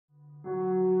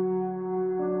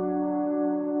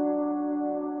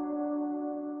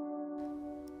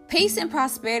Peace and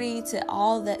prosperity to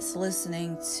all that's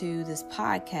listening to this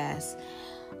podcast.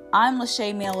 I'm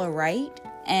Shaeranea Wright,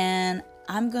 and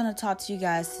I'm going to talk to you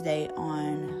guys today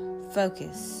on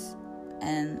focus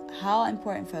and how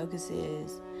important focus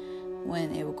is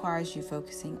when it requires you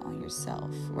focusing on yourself,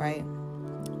 right?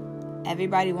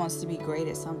 Everybody wants to be great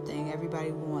at something.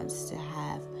 Everybody wants to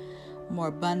have more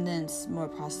abundance, more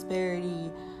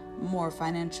prosperity, more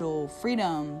financial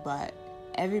freedom, but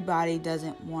everybody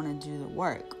doesn't want to do the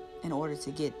work in order to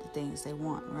get the things they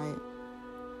want, right?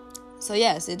 So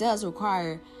yes, it does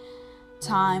require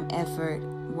time, effort,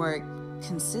 work,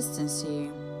 consistency,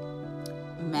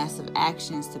 massive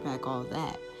actions to back all of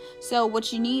that. So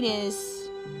what you need is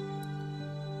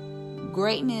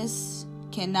greatness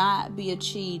cannot be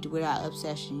achieved without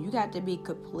obsession. You got to be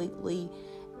completely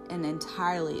and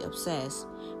entirely obsessed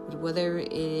with whatever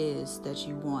it is that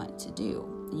you want to do.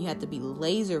 And you have to be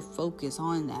laser focused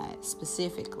on that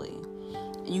specifically.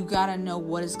 And you got to know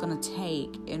what it's going to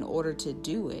take in order to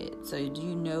do it. So do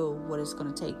you know what it's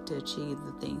going to take to achieve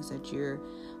the things that you're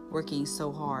working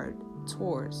so hard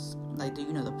towards? Like, do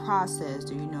you know the process?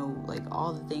 Do you know like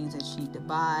all the things that you need to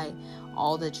buy,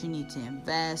 all that you need to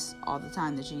invest, all the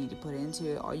time that you need to put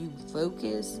into it? Are you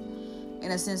focused in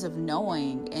a sense of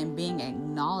knowing and being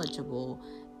acknowledgeable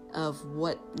of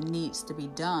what needs to be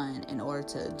done in order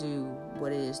to do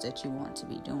what it is that you want to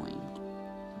be doing?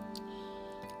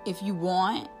 If you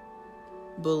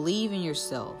believe in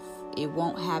yourself, it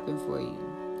won't happen for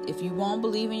you. If you won't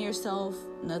believe in yourself,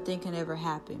 nothing can ever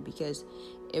happen, because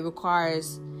it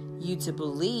requires you to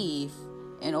believe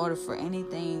in order for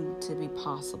anything to be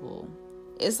possible.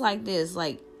 It's like this,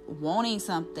 like wanting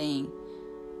something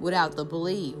without the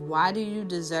belief. Why do you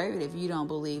deserve it if you don't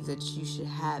believe that you should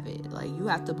have it? Like, you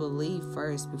have to believe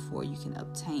first before you can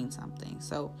obtain something.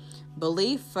 So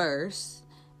believe first,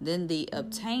 then the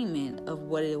obtainment of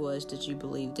what it was that you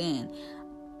believed in.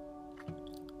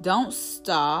 Don't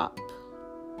stop.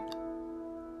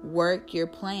 Work your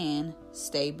plan.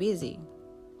 Stay busy.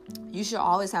 You should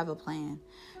always have a plan.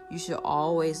 You should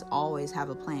always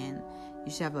have a plan.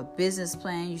 You should have a business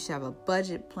plan. You should have a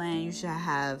budget plan. You should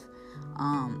have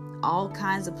all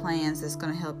kinds of plans that's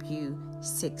going to help you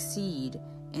succeed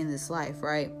in this life,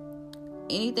 right?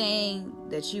 Anything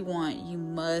that you want, you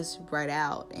must write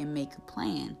out and make a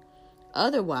plan.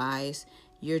 Otherwise,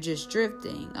 you're just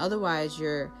drifting. Otherwise,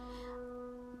 it's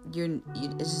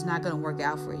just not going to work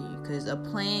out for you, because a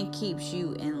plan keeps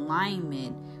you in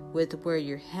alignment with where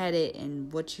you're headed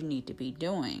and what you need to be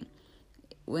doing.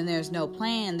 When there's no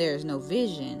plan, there's no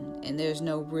vision, and there's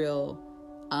no real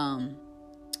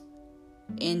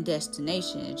end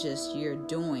destination. It's just you're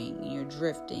doing, and you're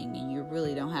drifting, and you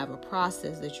really don't have a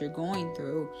process that you're going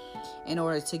through in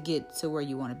order to get to where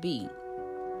you want to be.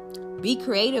 Be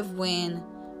creative when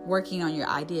working on your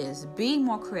ideas. Be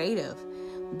more creative,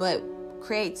 but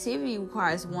creativity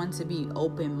requires one to be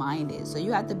open-minded. So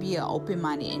you have to be an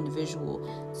open-minded individual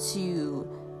to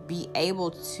be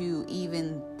able to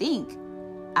even think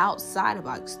outside the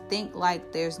box. Think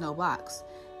like there's no box.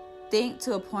 Think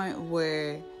to a point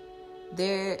where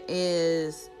there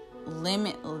is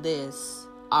limitless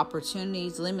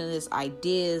opportunities, limitless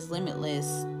ideas,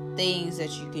 limitless things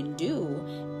that you can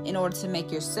do in order to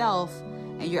make yourself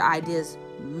and your ideas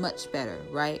much better,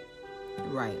 right?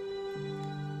 Right.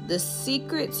 The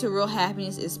secret to real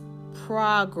happiness is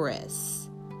progress.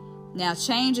 Now,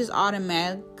 change is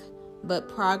automatic, but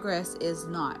progress is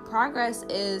not. Progress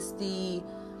is the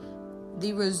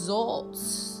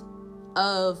results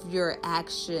of your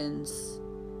actions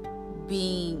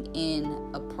being in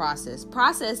a process.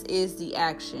 Process is the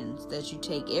actions that you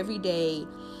take every day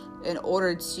in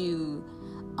order to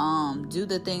do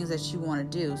the things that you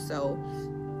want to do. So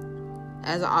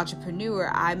as an entrepreneur,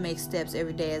 I make steps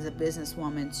every day as a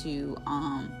businesswoman to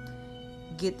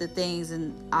get the things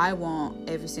and I want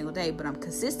every single day, but I'm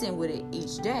consistent with it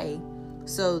each day.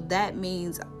 So that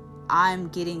means I'm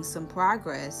getting some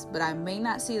progress, but I may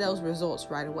not see those results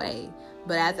right away.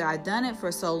 But after I've done it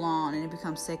for so long and it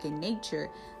becomes second nature,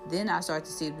 then I start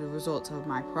to see the results of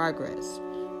my progress.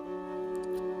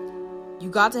 You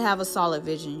got to have a solid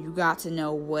vision. You got to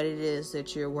know what it is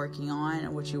that you're working on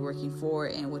and what you're working for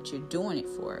and what you're doing it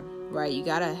for, right? You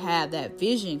got to have that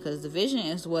vision, because the vision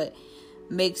is what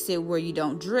makes it where you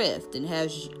don't drift and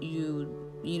has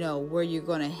you know where you're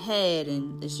going to head,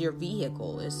 and it's your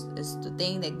vehicle. It's the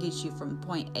thing that gets you from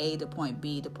point A to point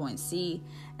B to point C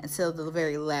until the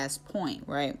very last point,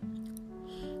 right?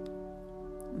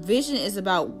 Vision is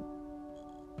about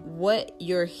what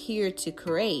you're here to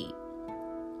create.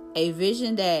 A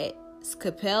vision that's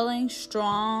compelling,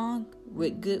 strong,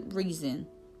 with good reason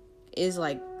is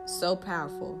like so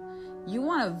powerful. You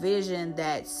want a vision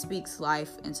that speaks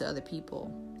life into other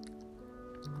people,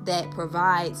 that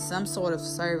provides some sort of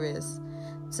service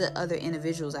to other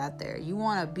individuals out there. You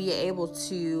want to be able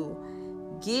to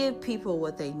give people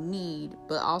what they need,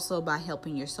 but also by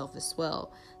helping yourself as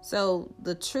well. So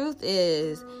the truth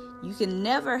is, you can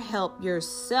never help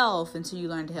yourself until you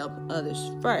learn to help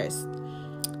others first.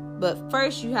 But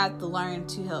first, you have to learn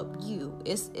to help you.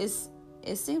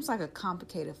 It seems like a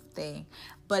complicated thing,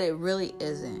 but it really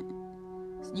isn't.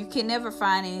 You can never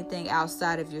find anything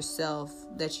outside of yourself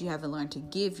that you haven't learned to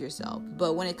give yourself.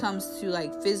 But when it comes to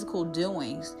like physical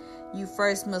doings, you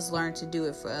first must learn to do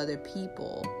it for other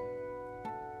people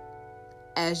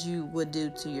as you would do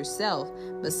to yourself.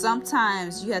 But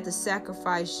sometimes you have to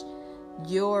sacrifice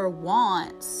your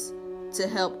wants to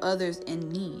help others in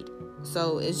need.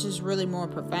 So it's just really more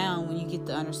profound when you get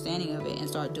the understanding of it and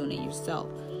start doing it yourself.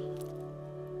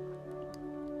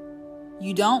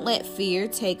 You don't let fear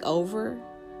take over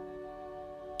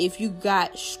if you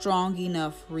got strong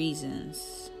enough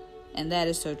reasons. And that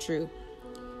is so true.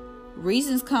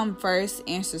 Reasons come first,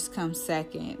 answers come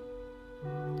second.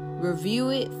 Review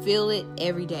it, feel it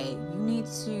every day. You need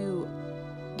to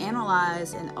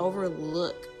analyze and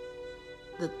overlook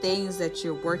the things that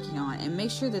you're working on and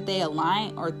make sure that they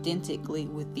align authentically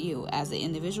with you as an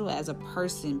individual, as a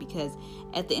person, because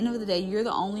at the end of the day, you're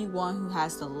the only one who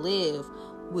has to live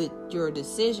with your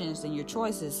decisions and your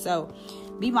choices. So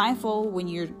be mindful when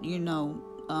you're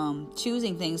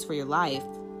choosing things for your life,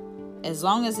 as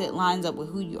long as it lines up with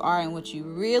who you are and what you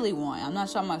really want. I'm not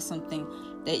talking about something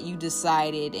that you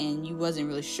decided and you wasn't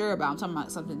really sure about. I'm talking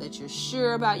about something that you're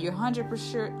sure about, you're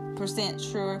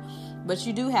 100% sure, but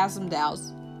you do have some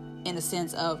doubts in the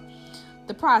sense of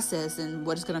the process and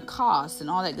what it's going to cost and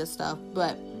all that good stuff.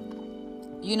 But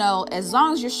as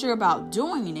long as you're sure about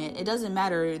doing it, it doesn't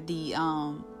matter the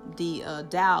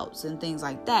doubts and things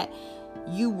like that.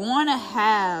 You want to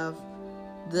have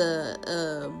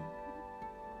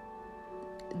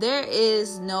there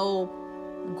is no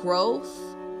growth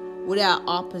without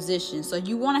opposition. So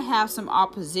you want to have some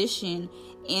opposition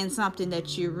in something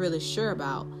that you're really sure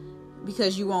about,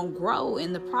 because you won't grow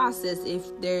in the process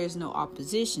if there is no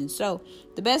opposition. So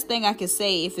the best thing I can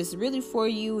say, if it's really for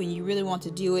you and you really want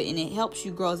to do it and it helps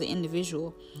you grow as an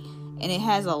individual and it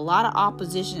has a lot of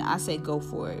opposition, I say go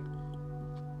for it.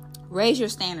 Raise your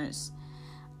standards.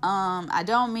 I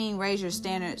don't mean raise your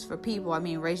standards for people. I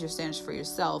mean raise your standards for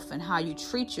yourself and how you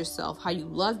treat yourself, how you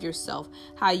love yourself,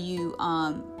 how you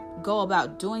go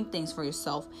about doing things for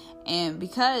yourself. And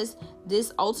because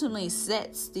this ultimately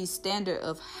sets the standard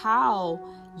of how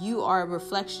you are a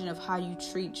reflection of how you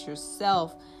treat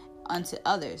yourself unto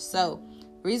others. So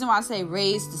the reason why I say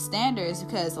raise the standard is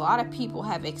because a lot of people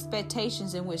have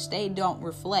expectations in which they don't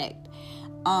reflect.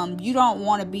 You don't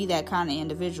want to be that kind of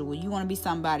individual. You want to be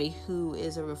somebody who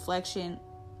is a reflection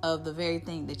of the very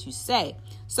thing that you say.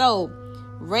 So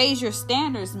raise your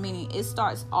standards, meaning it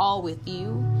starts all with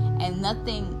you, and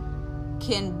nothing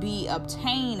can be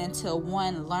obtained until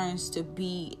one learns to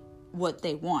be what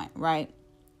they want, right?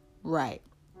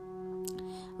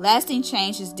 Lasting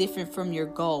change is different from your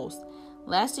goals.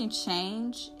 Lasting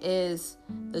change is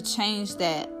the change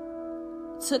that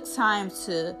took time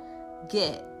to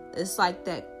get. It's like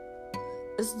that.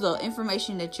 It's the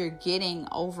information that you're getting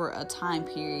over a time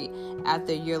period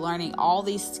after you're learning all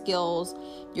these skills,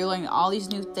 you're learning all these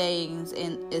new things,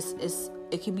 and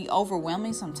it can be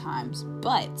overwhelming sometimes.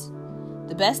 But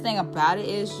the best thing about it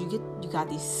is you got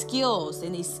these skills,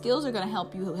 and these skills are going to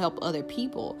help you help other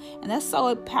people, and that's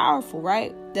so powerful,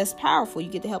 right? That's powerful. You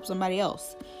get to help somebody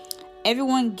else.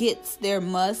 Everyone gets their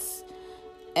must.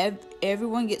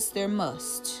 Everyone gets their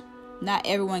must. Not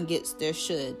everyone gets their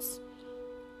shoulds.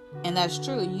 And that's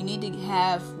true. You need to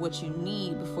have what you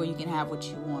need before you can have what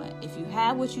you want. If you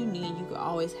have what you need, you can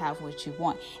always have what you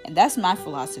want. And that's my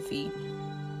philosophy.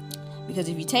 Because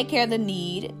if you take care of the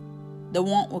need, the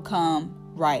want will come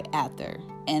right after.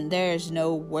 And there's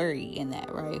no worry in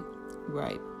that,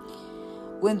 right?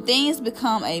 When things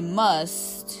become a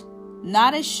must,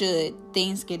 not a should,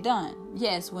 things get done.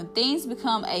 Yes, when things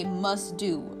become a must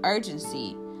do,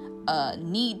 urgency,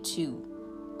 need to,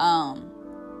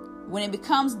 when it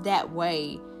becomes that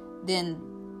way, then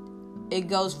it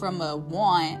goes from a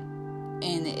want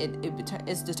and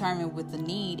it's determined with the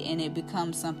need, and it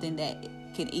becomes something that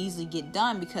can easily get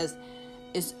done because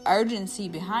it's urgency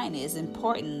behind it. It's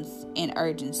importance and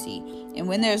urgency. And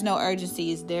when there's no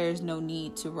urgency, there's no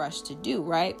need to rush to do,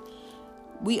 right?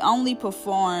 We only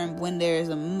perform when there's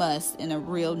a must and a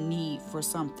real need for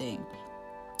something.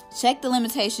 Check the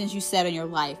limitations you set in your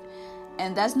life.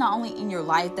 And that's not only in your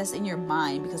life, that's in your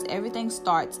mind, because everything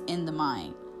starts in the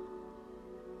mind.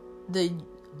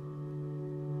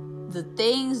 the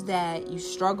things that you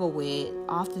struggle with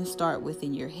often start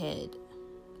within your head.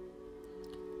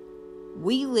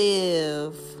 We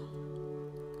live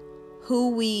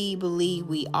who we believe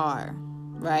we are,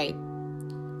 right?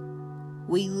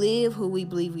 We live who we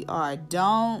believe we are.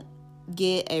 Don't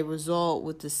get a result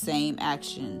with the same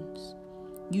actions.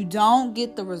 You don't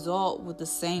get the result with the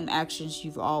same actions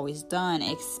you've always done.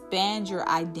 Expand your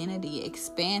identity.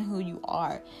 Expand who you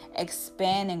are.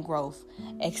 Expand in growth.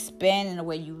 Expand in the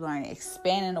way you learn.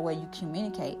 Expand in the way you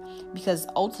communicate. Because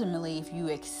ultimately, if you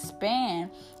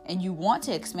expand and you want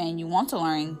to expand, you want to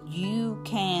learn, you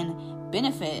can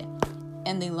benefit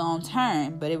in the long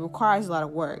term. But it requires a lot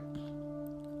of work.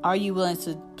 Are you willing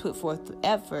to put forth the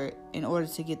effort in order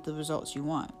to get the results you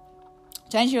want?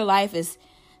 Changing your life is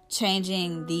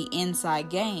changing the inside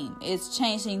game. It's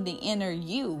changing the inner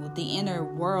you, the inner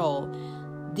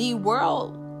world. The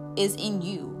world is in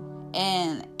you,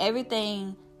 and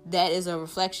everything that is a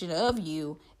reflection of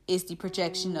you is the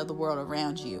projection of the world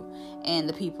around you, and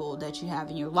the people that you have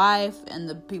in your life, and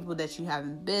the people that you have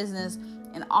in business,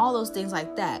 and all those things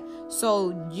like that.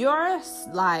 So your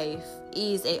life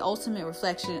is a ultimate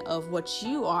reflection of what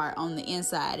you are on the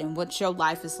inside and what your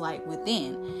life is like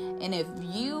within. And if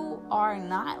you are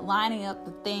not lining up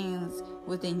the things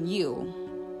within you,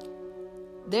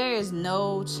 there is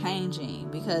no changing,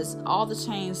 because all the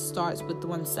change starts with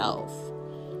oneself.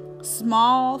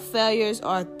 Small failures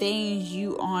are things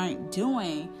you aren't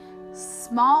doing.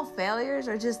 Small failures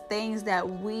are just things that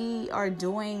we are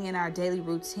doing in our daily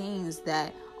routines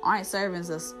that aren't serving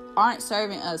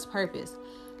us purpose,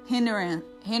 hindering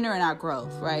our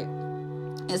growth, right?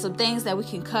 It's some things that we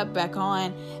can cut back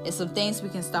on. It's some things we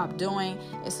can stop doing.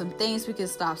 It's some things we can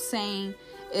stop saying.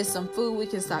 It's some food we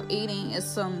can stop eating. It's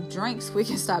some drinks we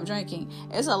can stop drinking.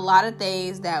 It's a lot of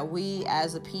things that we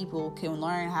as a people can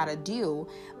learn how to do.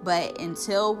 But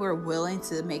until we're willing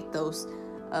to make those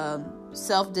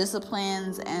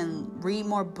self-disciplines and read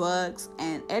more books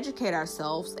and educate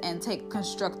ourselves and take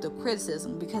constructive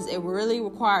criticism, because it really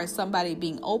requires somebody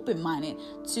being open-minded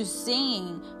to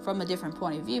seeing from a different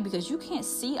point of view, because you can't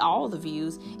see all the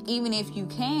views, even if you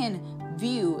can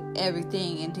view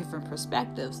everything in different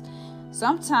perspectives.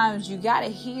 Sometimes you gotta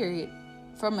hear it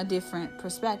from a different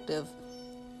perspective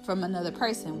from another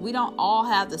person. We don't all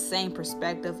have the same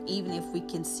perspective, even if we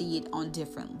can see it on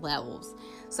different levels.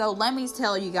 So let me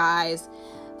tell you guys,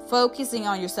 focusing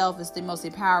on yourself is the most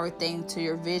empowering thing to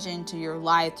your vision, to your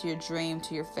life, to your dream,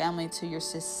 to your family, to your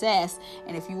success.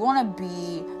 And if you want to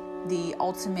be the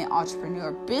ultimate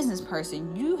entrepreneur business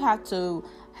person, you have to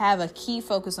have a key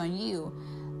focus on you.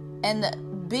 And the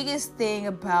biggest thing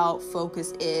about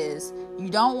focus is you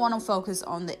don't want to focus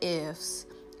on the ifs.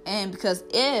 And because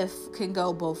if can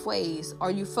go both ways,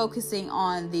 are you focusing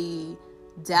on the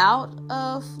doubt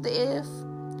of the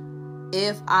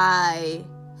if I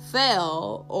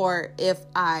fail or if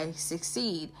I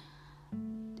succeed?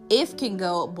 If can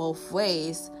go both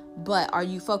ways, but are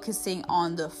you focusing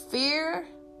on the fear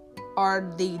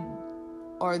or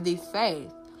the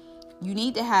faith? You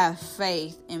need to have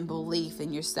faith and belief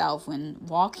in yourself when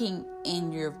walking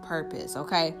in your purpose,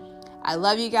 okay? I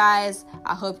love you guys.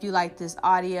 I hope you like this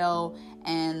audio,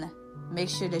 and make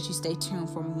sure that you stay tuned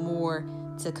for more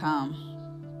to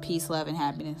come. Peace, love, and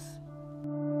happiness.